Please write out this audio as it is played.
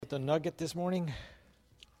the nugget this morning?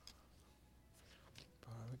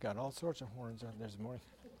 We got all sorts of horns out there this morning.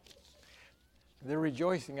 They're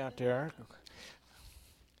rejoicing out there.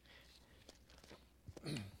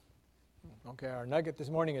 Okay, our nugget this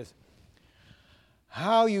morning is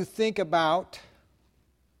how you think about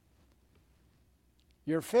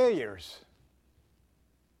your failures.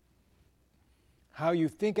 How you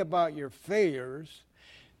think about your failures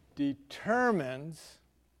determines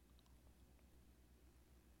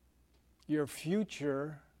your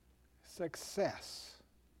future success.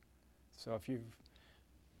 So if you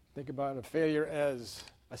think about a failure as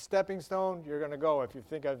a stepping stone, you're going to go. If you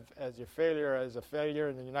think of as your failure as a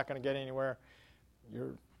failure, then you're not going to get anywhere.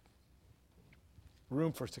 Your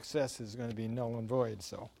room for success is going to be null and void.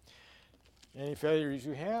 So any failures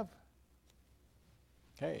you have,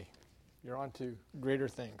 hey, you're on to greater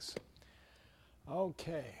things.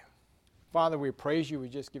 Okay. Father, we praise you. We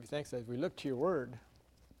just give you thanks as we look to your word.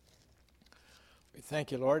 We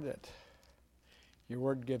thank you, Lord, that your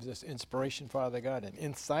word gives us inspiration, Father God, and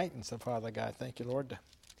insight. And so, Father God, thank you, Lord,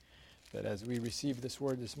 that as we receive this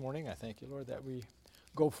word this morning, I thank you, Lord, that we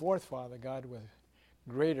go forth, Father God, with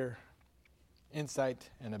greater insight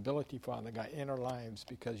and ability, Father God, in our lives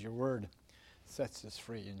because your word sets us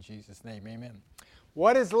free. In Jesus' name, amen.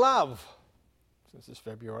 What is love? Since it's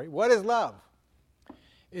February, what is love?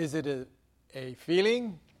 Is it a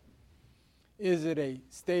feeling? Is it a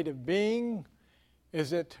state of being?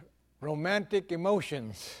 Is it romantic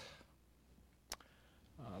emotions?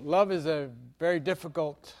 Love is a very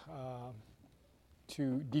difficult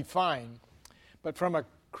to define. But from a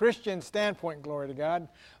Christian standpoint, glory to God,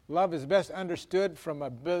 love is best understood from a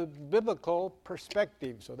biblical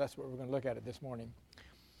perspective. So that's what we're going to look at it this morning.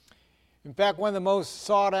 In fact, one of the most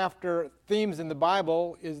sought after themes in the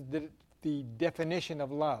Bible is the definition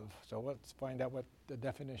of love. So let's find out what the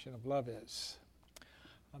definition of love is.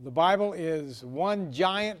 The Bible is one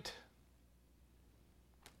giant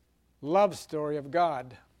love story of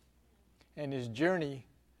God and his journey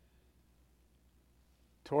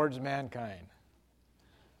towards mankind.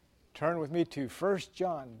 Turn with me to 1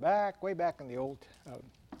 John, way back in the old,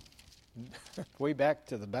 way back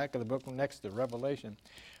to the back of the book next to Revelation.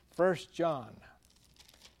 1 John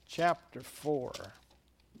chapter 4.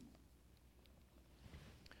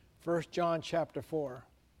 1 John chapter 4.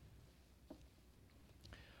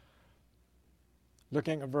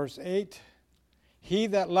 Looking at verse 8. He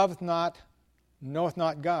that loveth not knoweth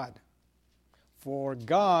not God, for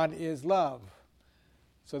God is love.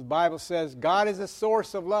 So the Bible says God is a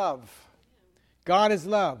source of love. God is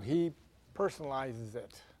love. He personalizes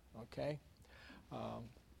it. Okay?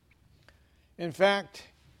 In fact,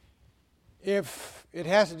 if it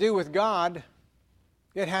has to do with God,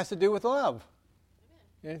 it has to do with love.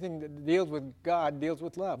 Anything that deals with God deals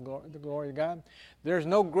with love. The glory of God. There's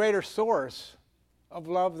no greater source of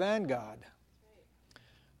love than God.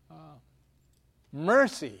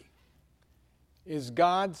 Mercy is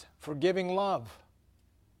God's forgiving love.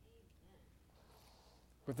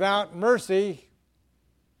 Without mercy,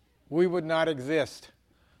 we would not exist.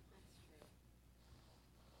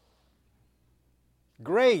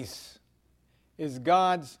 Grace is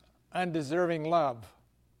God's undeserving love.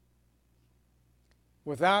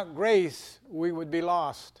 Without grace, we would be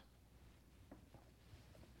lost.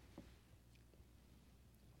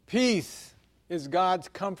 Peace is God's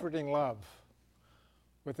comforting love.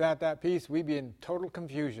 Without that peace, we'd be in total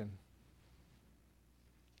confusion.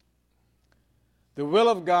 The will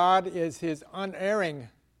of God is his unerring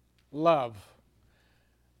love.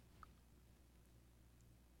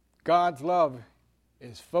 God's love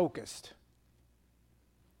is focused.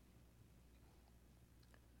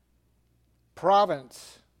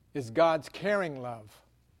 Providence is God's caring love.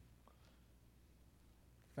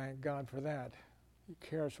 Thank God for that. He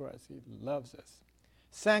cares for us. He loves us.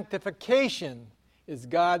 Sanctification is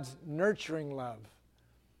God's nurturing love.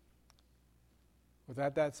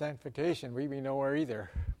 Without that sanctification, we'd be nowhere either.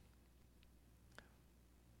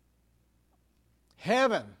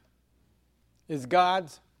 Heaven is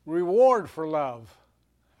God's reward for love.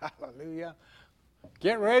 Hallelujah.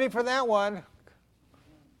 Get ready for that one.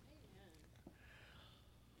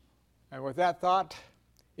 And with that thought,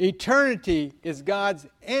 eternity is God's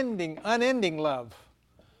unending love.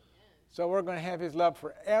 So we're going to have his love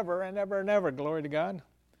forever and ever and ever. Glory to God.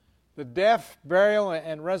 The death, burial,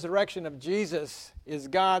 and resurrection of Jesus is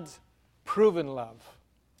God's proven love.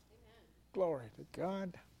 Amen. Glory to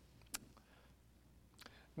God.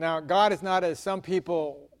 Now, God is not, as some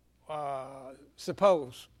people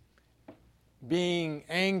suppose, being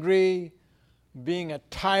angry, being a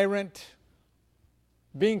tyrant,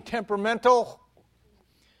 being temperamental.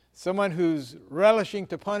 someone who's relishing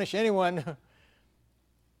to punish anyone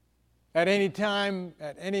at any time,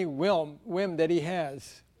 at any whim that he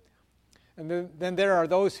has. And then there are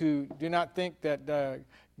those who do not think that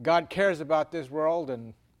God cares about this world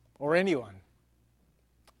or anyone.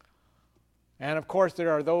 And of course,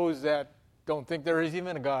 there are those that don't think there is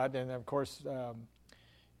even a God. And of course,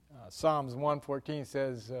 Psalms 1:14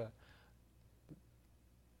 says,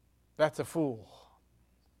 that's a fool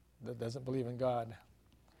that doesn't believe in God.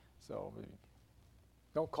 So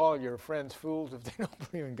don't call your friends fools if they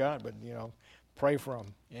don't believe in God, but, pray for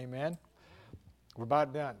them. Amen? We're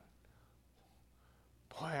about done.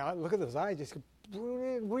 Boy, look at those eyes.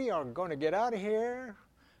 We are going to get out of here.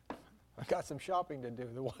 I got some shopping to do.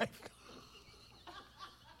 The wife.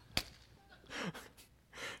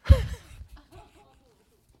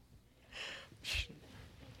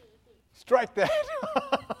 Strike that.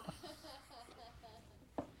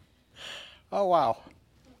 Oh, wow.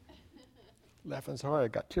 Laughing so hard, I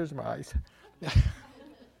got tears in my eyes.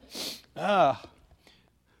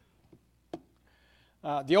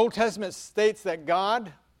 The Old Testament states that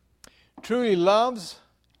God truly loves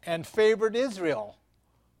and favored Israel.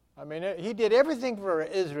 I mean, he did everything for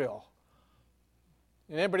Israel.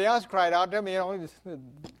 And everybody else cried out to him,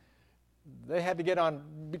 they had to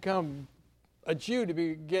become a Jew to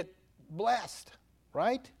get blessed,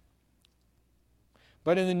 right?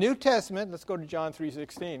 But in the New Testament, let's go to John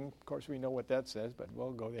 3:16. Of course, we know what that says, but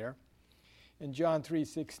we'll go there. In John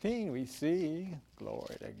 3:16, we see,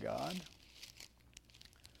 glory to God.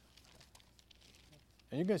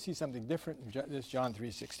 And you're going to see something different in this John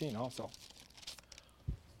 3:16 also.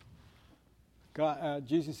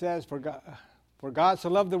 Jesus says, For God so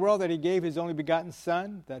loved the world that he gave his only begotten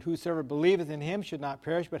Son, that whosoever believeth in him should not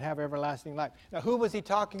perish but have everlasting life. Now, who was he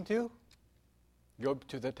talking to? Go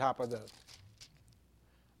to the top of the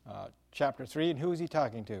chapter 3, and who was he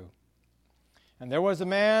talking to? And there was a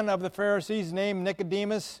man of the Pharisees named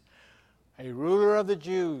Nicodemus, a ruler of the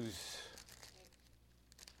Jews.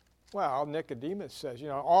 Well, Nicodemus says,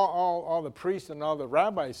 all the priests and all the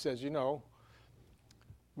rabbis says,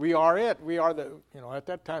 we are it. We are the, at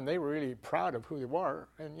that time they were really proud of who they were.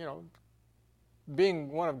 And,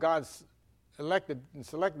 being one of God's elected and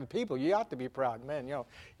selected people, you ought to be proud. Man,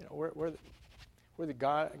 we're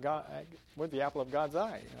the apple of God's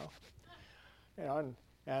eye,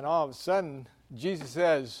 and all of a sudden, Jesus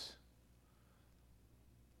says,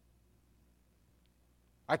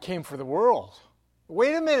 I came for the world.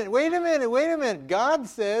 Wait a minute. God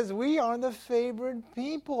says we are the favored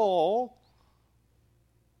people.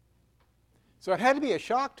 So it had to be a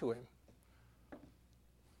shock to him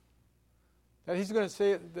that he's going to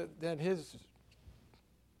say that his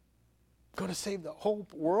going to save the whole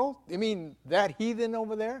world? You mean that heathen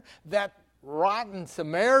over there? That rotten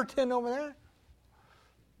Samaritan over there?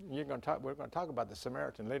 We're going to talk about the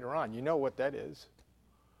Samaritan later on. You know what that is.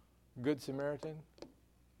 Good Samaritan?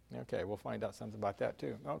 Okay, we'll find out something about that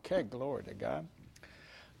too. Okay, glory to God.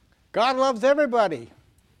 God loves everybody.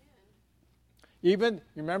 Even,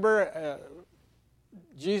 remember,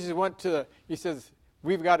 Jesus went he says,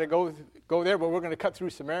 we've got to go there, but we're going to cut through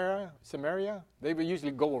Samaria. They would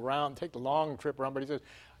usually go around, take the long trip around, but he says,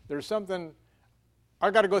 there's something,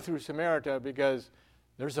 I've got to go through Samaria because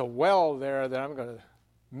there's a well there that I'm going to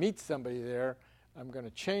meet somebody there. I'm going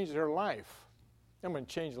to change their life. I'm going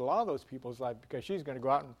to change a lot of those people's life because she's going to go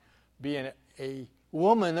out and be a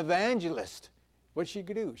woman evangelist. What she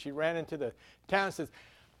could do? She ran into the town and says,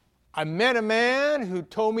 I met a man who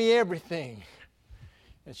told me everything.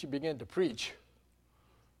 And she began to preach.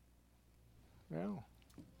 Well,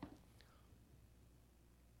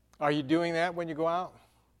 are you doing that when you go out?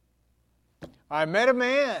 I met a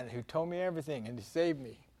man who told me everything and he saved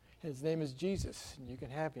me. His name is Jesus, and you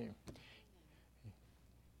can have him.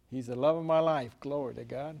 He's the love of my life. Glory to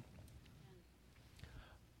God.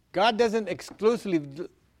 God doesn't exclusively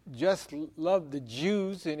just love the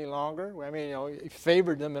Jews any longer. I mean, he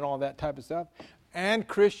favored them and all that type of stuff. And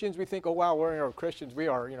Christians, we think, oh, wow, we're Christians. We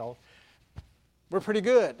are, we're pretty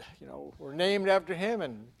good. We're named after him,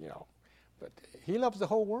 and, but he loves the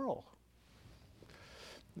whole world.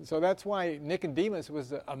 And so that's why Nicodemus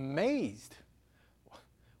was amazed.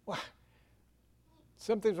 What?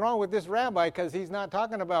 Something's wrong with this rabbi because he's not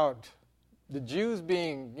talking about the Jews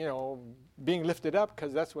being lifted up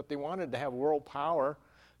because that's what they wanted, to have world power,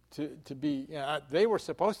 to be. They were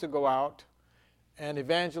supposed to go out and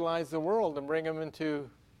evangelize the world and bring them into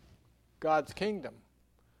God's kingdom.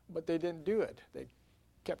 But they didn't do it. They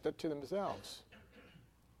kept it to themselves.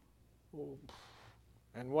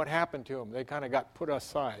 And what happened to them? They kind of got put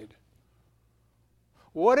aside.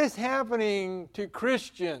 What is happening to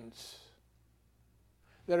Christians?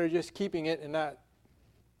 that are just keeping it and not,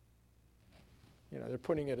 they're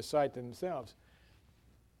putting it aside to themselves.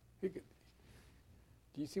 Do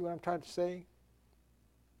you see what I'm trying to say?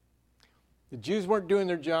 The Jews weren't doing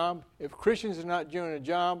their job. If Christians are not doing a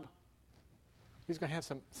job, he's going to have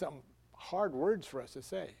some hard words for us to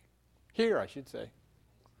say. Here, I should say.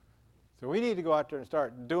 So we need to go out there and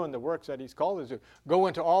start doing the works that he's called us to. Go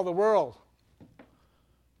into all the world.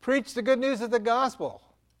 Preach the good news of the gospel.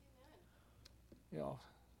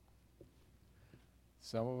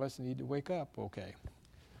 Some of us need to wake up. Okay.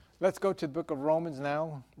 Let's go to the book of Romans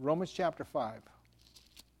now. Romans chapter 5.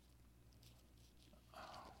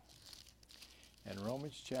 And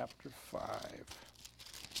Romans chapter 5.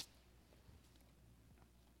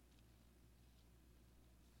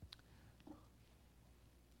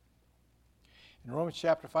 In Romans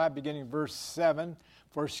chapter 5, beginning verse 7,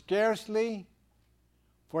 for scarcely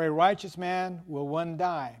for a righteous man will one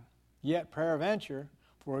die, yet peradventure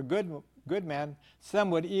for a good man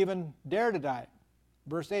some would even dare to die.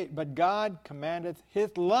 Verse 8, but God commandeth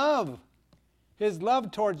his love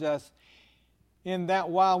towards us, in that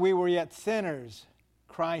while we were yet sinners,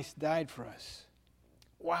 Christ died for us.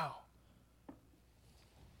 Wow.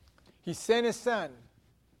 He sent his Son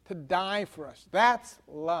to die for us. That's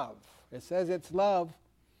love. It says it's love.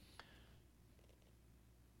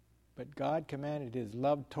 But God commanded his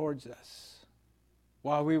love towards us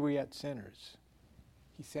while we were yet sinners.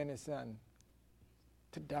 He sent his Son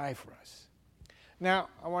to die for us. Now,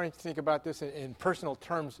 I want you to think about this in personal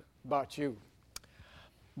terms about you.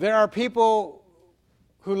 There are people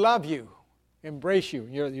who love you, embrace you.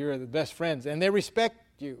 You're the best friends, and they respect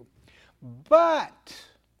you. But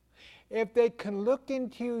if they can look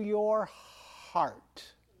into your heart,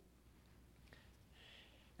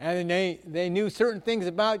 and they knew certain things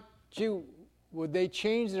about you, would they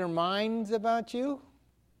change their minds about you?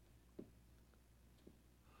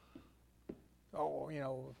 Oh,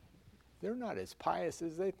 they're not as pious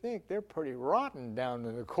as they think. They're pretty rotten down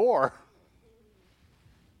to the core.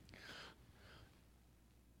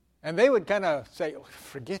 And they would kind of say,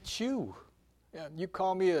 forget you. You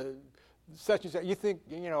call me a such and such. You think,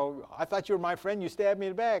 I thought you were my friend. You stabbed me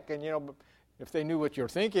in the back. And, if they knew what you're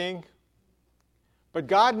thinking. But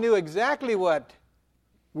God knew exactly what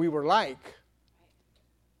we were like.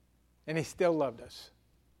 And he still loved us.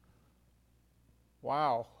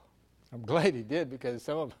 Wow. I'm glad he did, because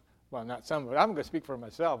not some of it. I'm going to speak for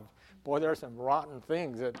myself. Boy, there are some rotten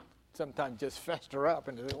things that sometimes just fester up.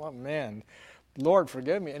 And oh, man, Lord,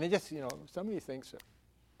 forgive me. And it just, some of these things,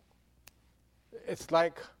 it's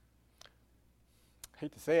like, I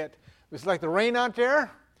hate to say it, it's like the rain out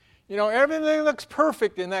there. Everything looks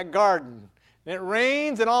perfect in that garden. And it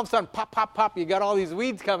rains, and all of a sudden, pop, pop, pop, you got all these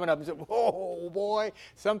weeds coming up. And you say, whoa, boy,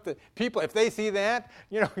 something. People, if they see that,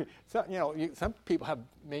 some people have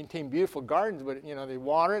maintained beautiful gardens, but, they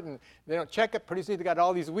water it, and they don't check it. Pretty soon they got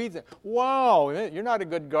all these weeds. Wow, you're not a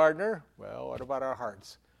good gardener. Well, what about our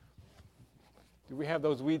hearts? Do we have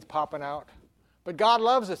those weeds popping out? But God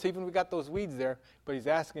loves us, even if we got those weeds there, but he's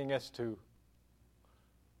asking us to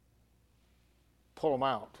pull them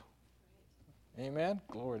out. Amen?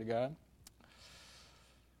 Glory to God.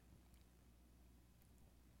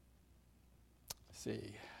 See,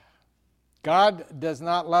 God does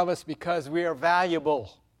not love us because we are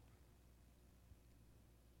valuable.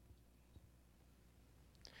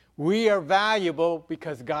 We are valuable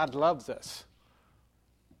because God loves us.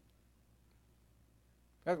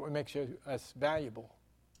 That's what makes us valuable,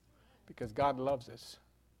 because God loves us.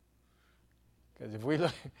 Because if we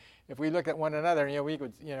look at one another, we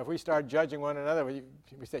could, if we start judging one another, we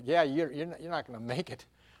say, yeah, you're not going to make it.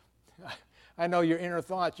 I know your inner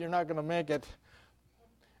thoughts. You're not going to make it.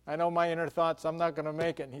 I know my inner thoughts. I'm not going to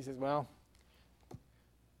make it. And he says, well,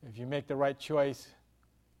 if you make the right choice,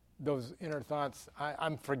 those inner thoughts,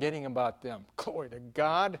 I'm forgetting about them. Glory to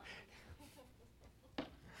God.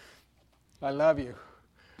 I love you.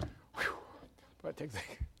 Whew. But it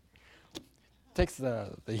takes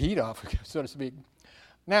the heat off, so to speak.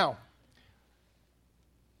 Now,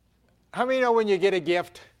 how many know when you get a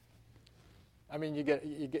gift? I mean, you get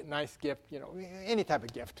a nice gift, any type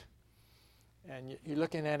of gift. And you're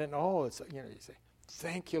looking at it, and it's, you say,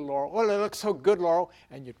 thank you, Laurel. Oh, it looks so good, Laurel.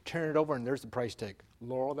 And you turn it over, and there's the price tag.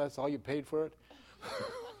 Laurel, that's all you paid for it?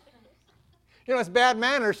 It's bad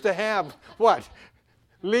manners to have, what?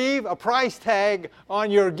 Leave a price tag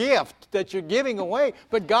on your gift that you're giving away.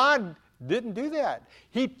 But God didn't do that.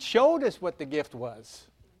 He showed us what the gift was.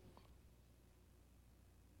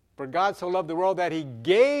 For God so loved the world that he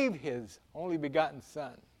gave his only begotten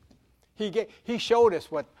Son. He showed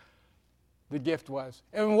us what the gift was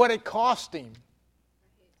and what it cost him.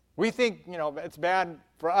 We think, it's bad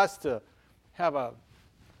for us to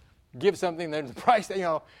give something there's a price,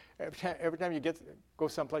 every time you go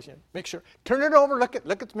someplace, make sure, turn it over,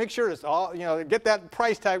 make sure it's all, get that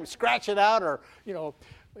price tag, scratch it out or,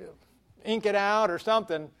 ink it out or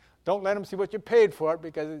something. Don't let them see what you paid for it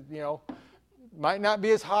because, might not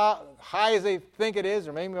be as high as they think it is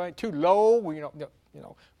or maybe too low.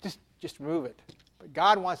 Just remove it. But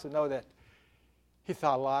God wants to know that He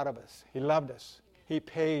thought a lot of us. He loved us. He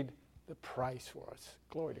paid the price for us.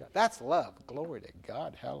 Glory to God. That's love. Glory to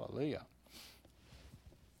God. Hallelujah.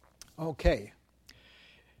 Okay.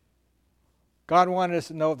 God wanted us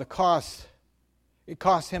to know the cost. It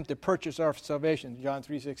cost Him to purchase our salvation. John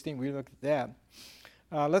 3:16. We looked at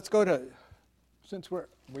that. Let's go to, since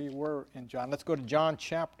we were in John, let's go to John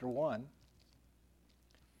chapter 1.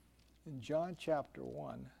 In John chapter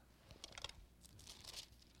 1.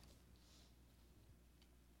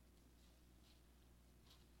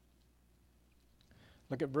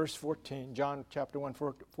 Look at verse 14, John chapter 1,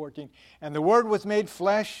 14. And the Word was made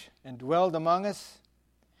flesh and dwelled among us,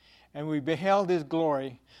 and we beheld His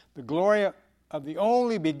glory, the glory of the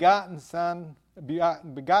only begotten Son,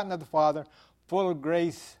 begotten of the Father, full of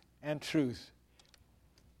grace and truth.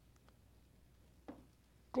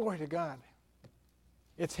 Glory to God.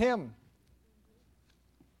 It's Him.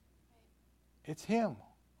 It's Him.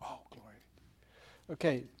 Oh, glory.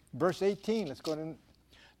 Okay, verse 18, let's go to...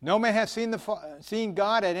 No man hath seen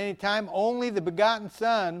God at any time, only the begotten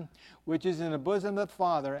Son, which is in the bosom of the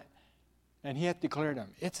Father, and He hath declared Him.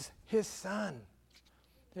 It's His Son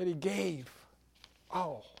that He gave.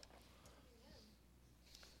 Oh.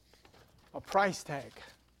 A price tag.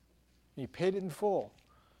 He paid it in full.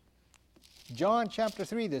 John chapter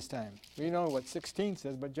 3 this time. We know what 16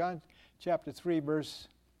 says, but John chapter 3 verse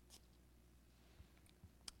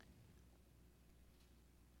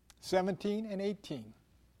 17 and 18.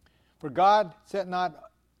 For God sent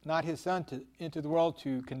not His Son into the world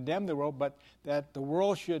to condemn the world, but that the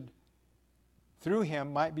world should, through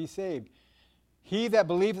Him, might be saved. He that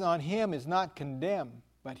believeth on Him is not condemned,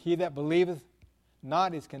 but he that believeth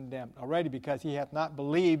not is condemned already, because he hath not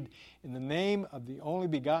believed in the name of the only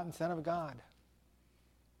begotten Son of God.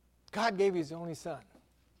 God gave His only Son,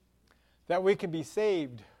 that we can be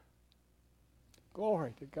saved.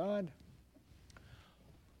 Glory to God.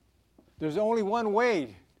 There's only one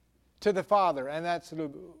way to the Father, and that's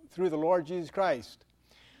through the Lord Jesus Christ.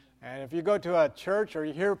 And if you go to a church or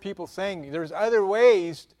you hear people saying there's other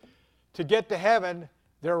ways to get to heaven,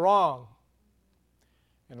 they're wrong.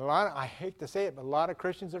 And I hate to say it, but a lot of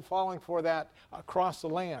Christians are falling for that across the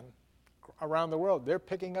land, around the world. They're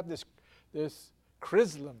picking up this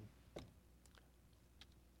Chrislam.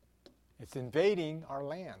 It's invading our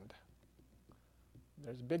land.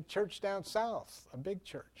 There's a big church down south, a big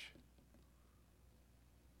church.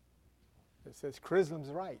 It says Chrislam's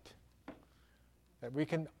right. That we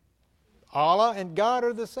can, Allah and God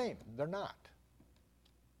are the same. They're not.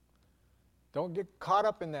 Don't get caught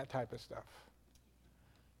up in that type of stuff.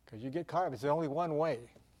 Because you get caught up. It's only one way.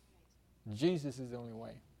 Jesus is the only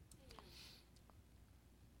way.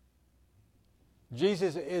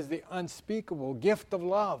 Jesus is the unspeakable gift of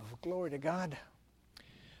love. Glory to God.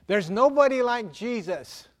 There's nobody like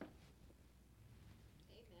Jesus.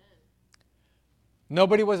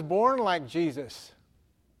 Nobody was born like Jesus.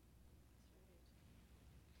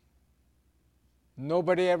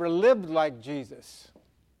 Nobody ever lived like Jesus.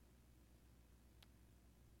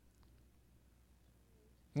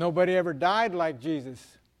 Nobody ever died like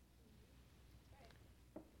Jesus.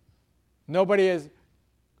 Nobody is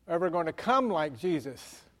ever going to come like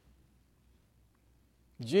Jesus.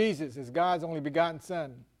 Jesus is God's only begotten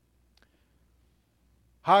Son.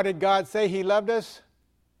 How did God say He loved us?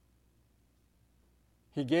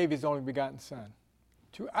 He gave His only begotten Son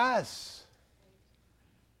to us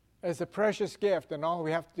as a precious gift, and all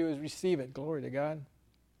we have to do is receive it. Glory to God.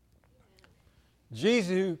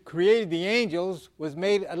 Jesus, who created the angels, was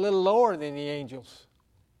made a little lower than the angels.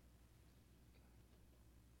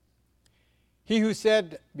 He who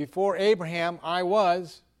said before Abraham, I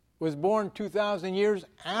was born 2,000 years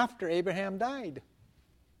after Abraham died.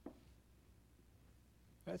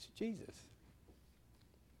 That's Jesus.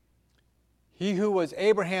 He who was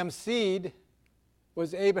Abraham's seed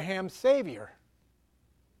was Abraham's Savior.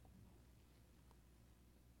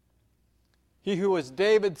 He who was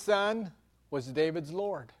David's son was David's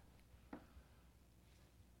Lord.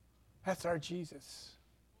 That's our Jesus.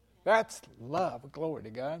 That's love. Glory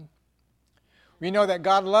to God. We know that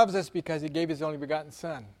God loves us because He gave His only begotten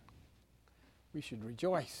Son. We should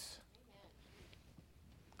rejoice.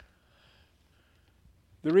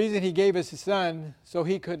 The reason He gave us His Son, so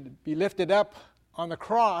He could be lifted up on the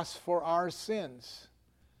cross for our sins.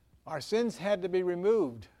 Our sins had to be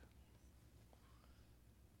removed.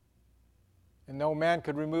 And no man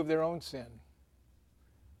could remove their own sin.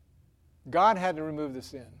 God had to remove the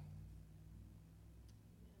sin.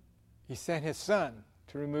 He sent His Son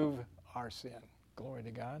to remove our sin. Glory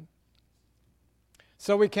to God.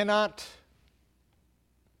 So we cannot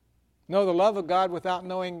know the love of God without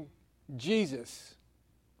knowing Jesus,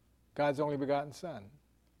 God's only begotten Son.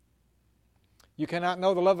 You cannot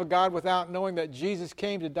know the love of God without knowing that Jesus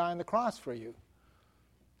came to die on the cross for you.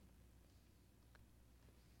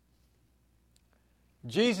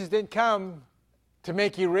 Jesus didn't come to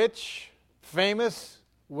make you rich, famous,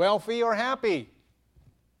 wealthy, or happy.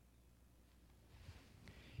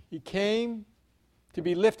 He came to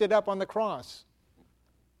be lifted up on the cross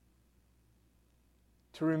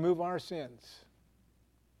to remove our sins,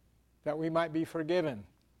 that we might be forgiven.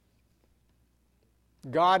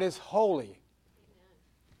 God is holy.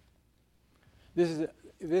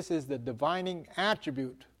 This is the divining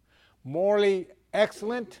attribute, morally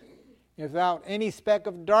excellent, without any speck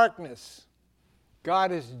of darkness.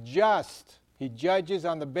 God is just. He judges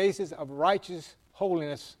on the basis of righteous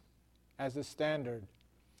holiness as the standard.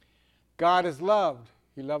 God is loved.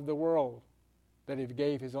 He loved the world, that He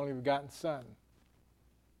gave His only begotten Son,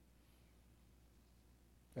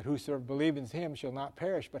 that whosoever believes in Him shall not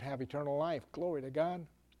perish but have eternal life. Glory to God.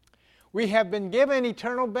 We have been given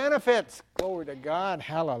eternal benefits. Glory to God.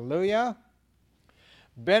 Hallelujah.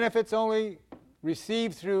 Benefits only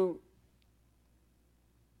received through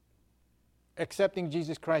accepting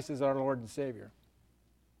Jesus Christ as our Lord and Savior.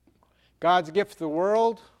 God's gift to the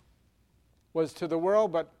world was to the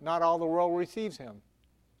world, but not all the world receives Him.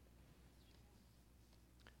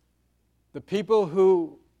 The people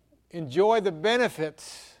who enjoy the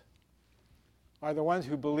benefits are the ones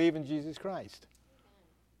who believe in Jesus Christ.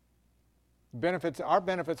 Our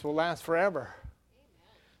benefits will last forever. Amen.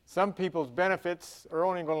 Some people's benefits are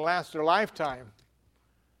only going to last their lifetime.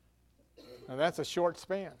 And that's a short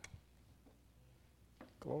span.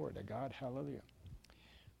 Glory to God. Hallelujah.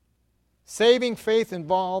 Saving faith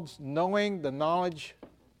involves knowing the knowledge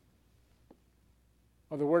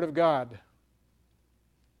of the Word of God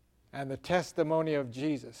and the testimony of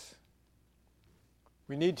Jesus.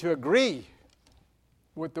 We need to agree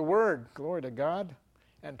with the Word, glory to God,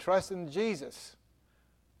 and trust in Jesus,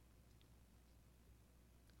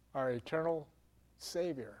 our eternal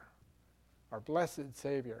Savior, our blessed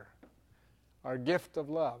Savior, our gift of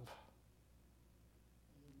love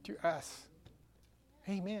to us.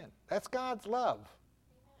 Amen. That's God's love.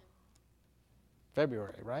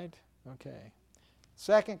 February, right? Okay.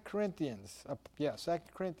 2 Corinthians. 2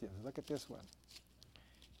 Corinthians. Look at this one.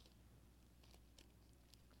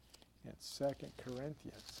 It's 2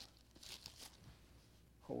 Corinthians.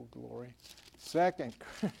 Oh, glory. 2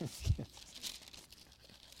 Corinthians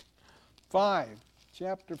 5.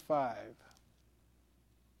 Chapter 5.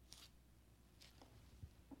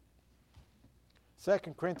 2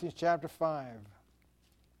 Corinthians chapter 5.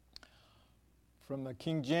 From the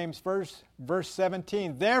King James verse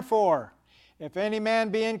 17. Therefore, if any man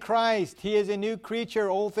be in Christ, he is a new creature.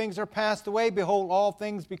 Old things are passed away. Behold, all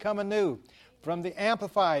things become anew. From the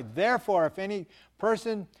Amplified. Therefore, if any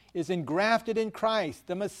person is engrafted in Christ,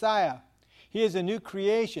 the Messiah, he is a new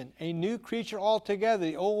creation, a new creature altogether.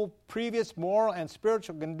 The old previous moral and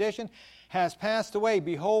spiritual condition has passed away.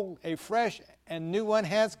 Behold, a fresh and new one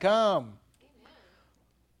has come. Amen.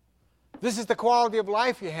 This is the quality of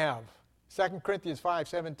life you have. 2 Corinthians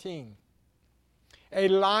 5:17. A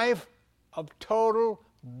life of total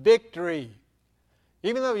victory.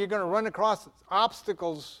 Even though you're going to run across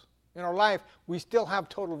obstacles in our life, we still have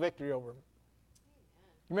total victory over them.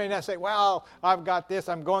 You may not say, well, I've got this,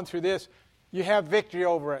 I'm going through this. You have victory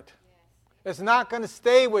over it. Yes. It's not going to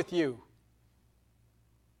stay with you.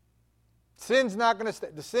 The sin's not going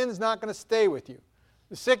to stay with you.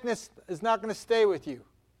 The sickness is not going to stay with you.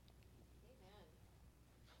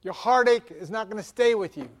 Your heartache is not going to stay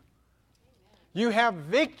with you. Amen. You have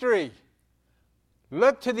victory.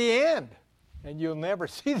 Look to the end, and you'll never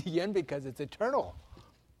see the end because it's eternal.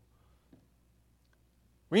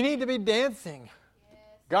 We need to be dancing. Yes.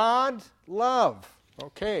 God's love.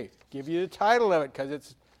 Okay, give you the title of it because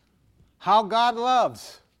it's How God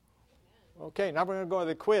Loves. Amen. Okay, now we're going to go to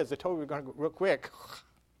the quiz. I told you we were going to go real quick.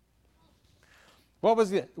 What was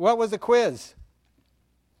the quiz?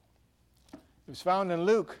 It was found in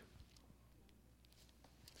Luke.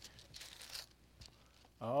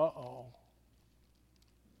 Uh-oh.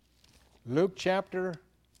 Luke chapter,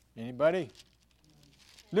 anybody?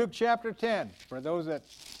 Luke chapter 10, for those that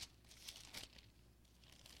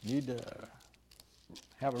need to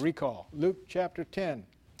have a recall. Luke chapter 10.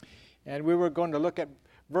 And we were going to look at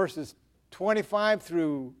verses 25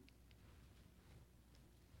 through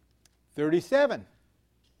 37.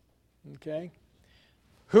 Okay?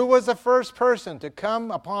 Who was the first person to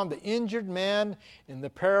come upon the injured man in the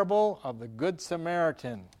parable of the Good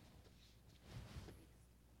Samaritan?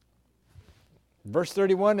 Verse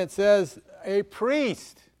 31, it says, a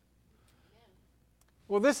priest.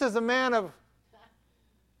 Well, this is a man of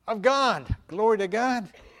God. Glory to God.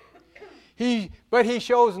 But he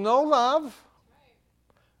shows no love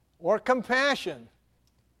or compassion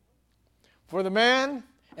for the man,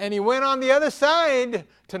 and he went on the other side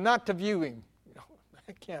not to view him.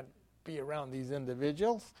 I can't be around these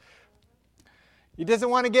individuals. He doesn't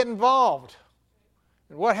want to get involved.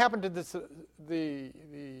 And what happened to the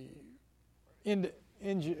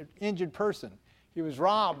injured person? He was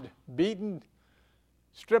robbed, beaten,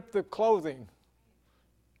 stripped of clothing.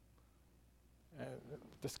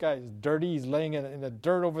 This guy is dirty. He's laying in the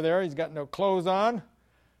dirt over there. He's got no clothes on.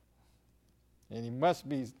 And he must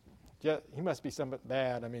be somebody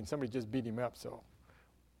bad. I mean, somebody just beat him up, so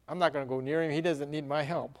I'm not going to go near him. He doesn't need my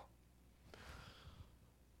help.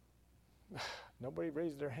 Nobody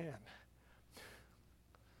raised their hand.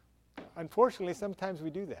 Unfortunately, sometimes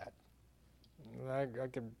we do that.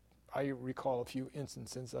 I recall a few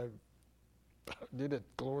instances I did it.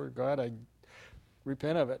 Glory to God, I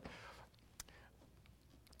repent of it.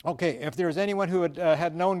 Okay, if there's anyone who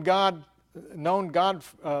had known God's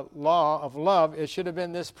law of love, it should have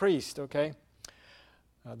been this priest, okay?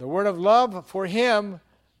 The word of love for him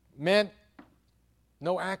meant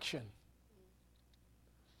no action.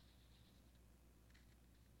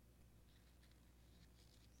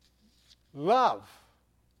 Love.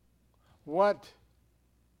 What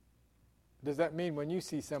does that mean when you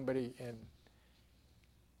see somebody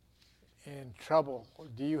in trouble?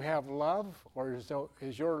 Do you have love, or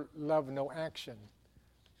is your love no action?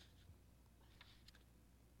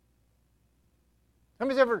 How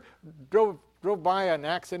many's ever drove by an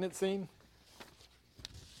accident scene?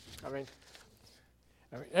 I mean,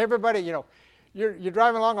 everybody, you're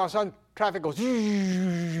driving along, all of a sudden traffic goes,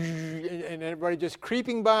 and everybody just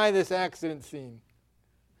creeping by this accident scene.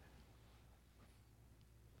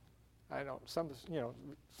 I know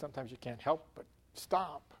sometimes you can't help but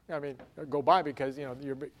stop. I mean, go by because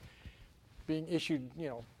you're being issued,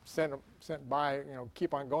 sent by,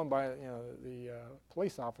 keep on going by, the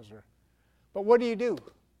police officer. But what do?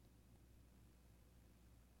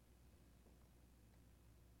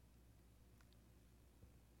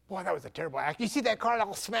 Boy, that was a terrible act. You see that car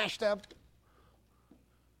all smashed up?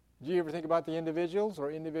 Did you ever think about the individuals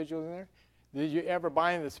in there? Did you ever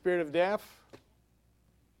buy in the spirit of death?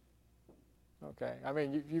 Okay, I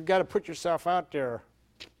mean, you've got to put yourself out there.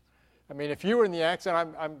 I mean, if you were in the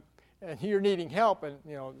accident, and you're needing help, and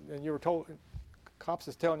and you were told, cops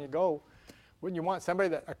is telling you go, wouldn't you want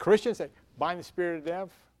somebody a Christian, say, bind the spirit of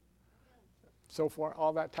death, so forth,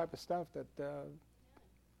 all that type of stuff that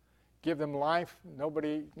give them life?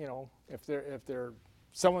 Nobody, if they're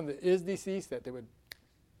someone that is deceased, that they would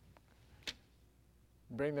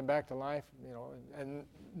bring them back to life, and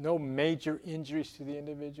no major injuries to the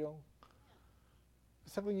individual.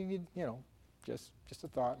 Something you need, just a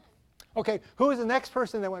thought. Okay, who was the next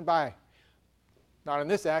person that went by? Not in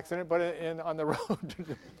this accident, but on the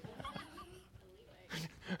road.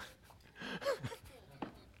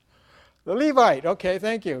 The Levite. Okay,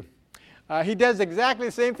 thank you. He does exactly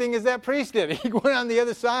the same thing as that priest did. He went on the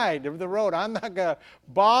other side of the road. I'm not going to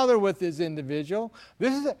bother with this individual.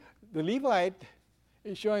 The Levite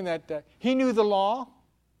is showing that he knew the law.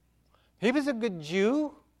 He was a good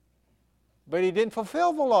Jew, but he didn't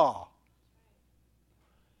fulfill the law.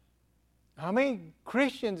 How many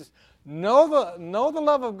Christians know the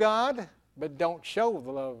love of God, but don't show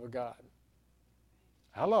the love of God?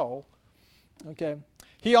 Hello. Okay.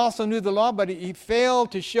 He also knew the law, but he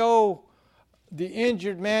failed to show the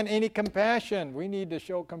injured man any compassion. We need to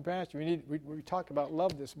show compassion. We talked about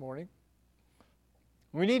love this morning.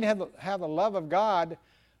 We need to have the love of God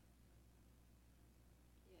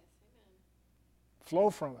flow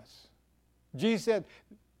from us. Jesus said,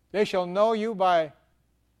 they shall know you by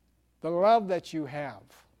the love that you have.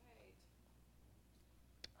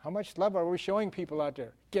 How much love are we showing people out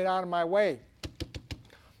there? Get out of my way.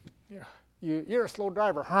 You're a slow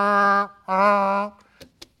driver. I'll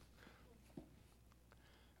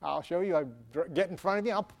show you. I get in front of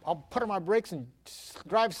you. I'll put on my brakes and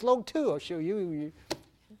drive slow too. I'll show you.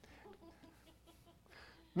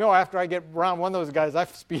 No, after I get around one of those guys, I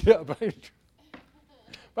speed up. But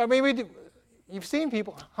I mean, you've seen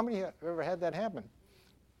people. How many have ever had that happen?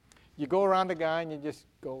 You go around the guy and you just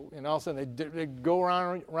go, and all of a sudden they go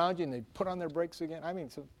around you and they put on their brakes again. I mean,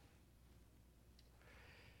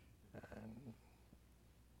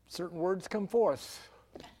 certain words come forth.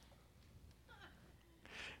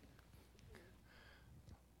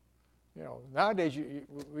 You know, nowadays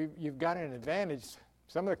you've got an advantage.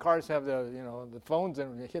 Some of the cars have the phones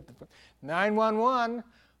and you hit the 911,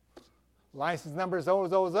 license number is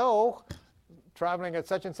 000, traveling at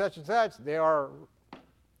such and such and such. They are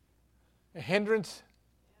a hindrance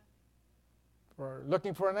or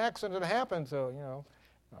looking for an accident to happen. So, you know,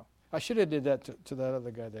 I should have did that to that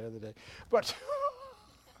other guy the other day. But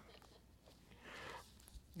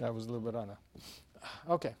that was a little bit on a...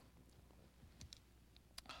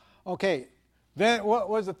 Okay. Then what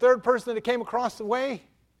was the third person that came across the way?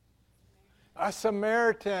 A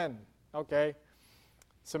Samaritan. Okay.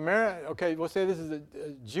 Okay, we'll say this is a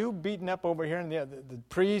Jew beaten up over here, and the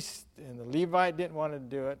priest and the Levite didn't want to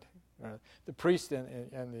do it. The priest and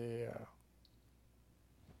the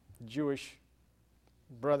Jewish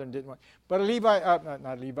brethren didn't want. But a Levite,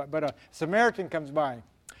 not a Levite, but a Samaritan comes by.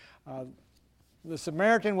 The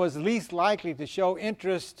Samaritan was least likely to show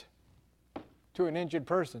interest to an injured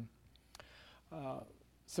person.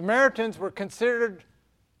 Samaritans were considered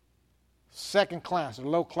second class or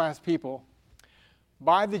low class people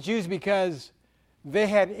by the Jews because they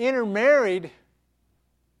had intermarried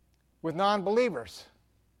with non-believers.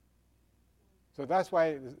 So that's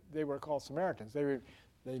why they were called Samaritans.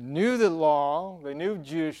 They knew the law, they knew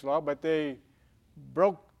Jewish law, but they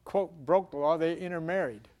broke the law. They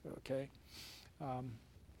intermarried. Okay.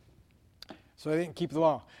 So they didn't keep the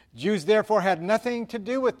law. Jews therefore had nothing to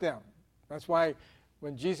do with them. That's why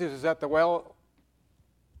when Jesus was at the well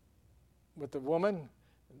with the woman,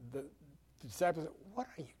 the disciples said,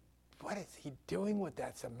 what is he doing with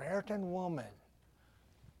that Samaritan woman?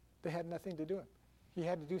 They had nothing to do with it. He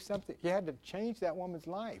had to do something. He had to change that woman's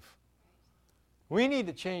life. We need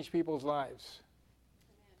to change people's lives.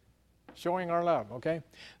 Showing our love, okay?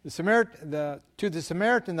 To the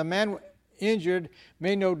Samaritan, the man injured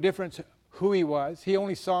made no difference who he was. He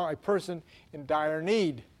only saw a person in dire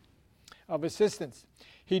need of assistance.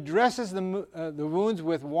 He dresses the wounds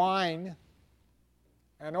with wine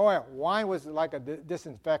and oil. Wine was like a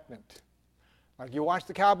disinfectant. Like you watch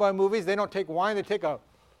the cowboy movies, they don't take wine, they take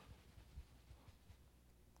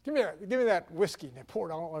give me that whiskey, and they pour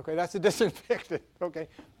it on. Okay, that's a disinfectant. Okay,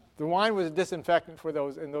 the wine was a disinfectant for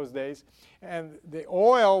those in those days, and the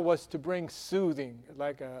oil was to bring soothing,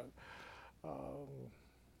 like a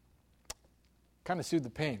kind of soothe the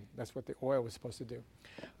pain. That's what the oil was supposed to do.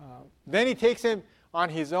 Then he takes him on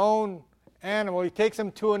his own animal. He takes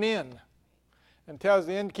him to an inn and tells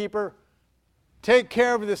the innkeeper, "Take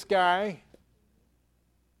care of this guy,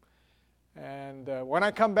 and when I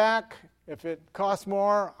come back, if it costs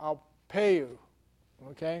more, I'll pay you,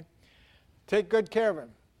 okay? Take good care of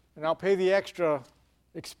him, and I'll pay the extra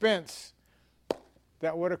expense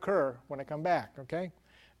that would occur when I come back, okay?"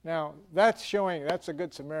 Now, that's a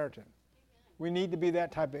good Samaritan. We need to be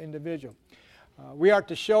that type of individual. We are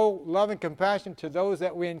to show love and compassion to those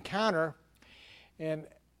that we encounter in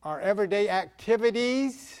our everyday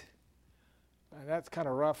activities, and that's kind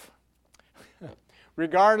of rough,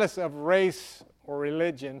 regardless of race or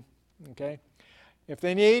religion. Okay, if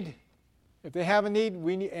they have a need,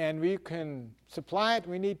 and we can supply it,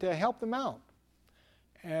 we need to help them out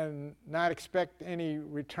and not expect any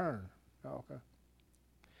return.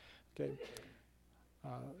 Okay.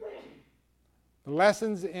 The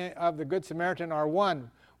lessons of the Good Samaritan are: 1,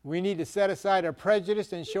 we need to set aside our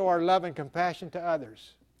prejudice and show our love and compassion to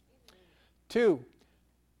others. 2,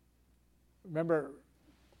 remember,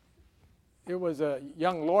 it was a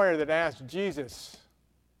young lawyer that asked Jesus,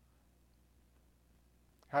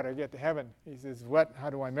 "How do I get to heaven?" He says, "How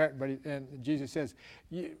do I merit?" And Jesus says,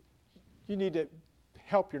 you need to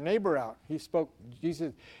help your neighbor out.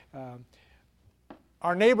 Jesus,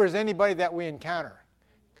 our neighbor is anybody that we encounter.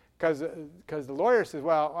 Because the lawyer says,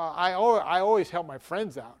 "Well, I always help my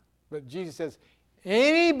friends out." But Jesus says,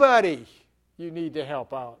 anybody you need to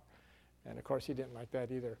help out. And of course, he didn't like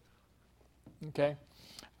that either. Okay?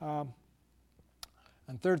 And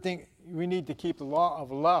third thing, we need to keep the law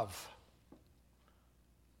of love.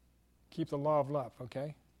 Keep the law of love,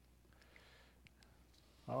 okay?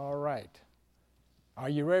 All right. Are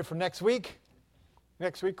you ready for next week?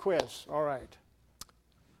 Next week quiz. All right.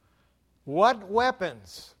 What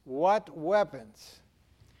weapons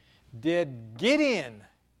did Gideon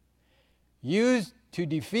use to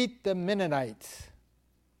defeat the Midianites?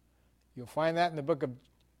 You'll find that in the book of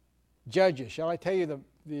Judges. Shall I tell you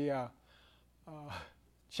the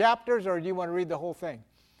chapters, or do you want to read the whole thing?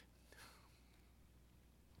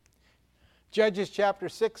 Judges chapter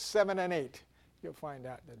 6, 7, and 8. You'll find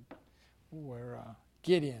out that we're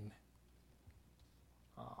Gideon.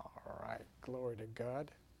 All right, glory to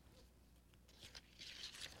God.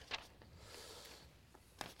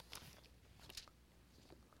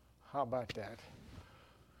 How about that?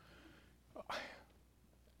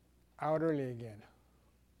 Out early again.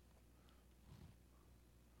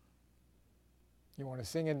 You want to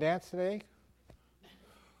sing and dance today?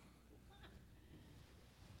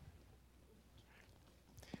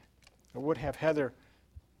 I would have Heather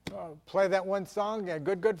play that one song,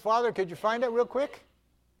 Good, Good Father. Could you find it real quick?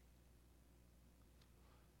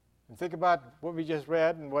 And think about what we just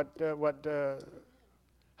read and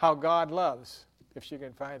how God loves, if she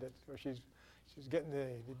can find it. Or she's getting the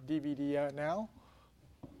DVD out now.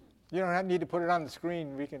 You don't need to put it on the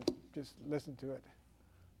screen. We can just listen to it.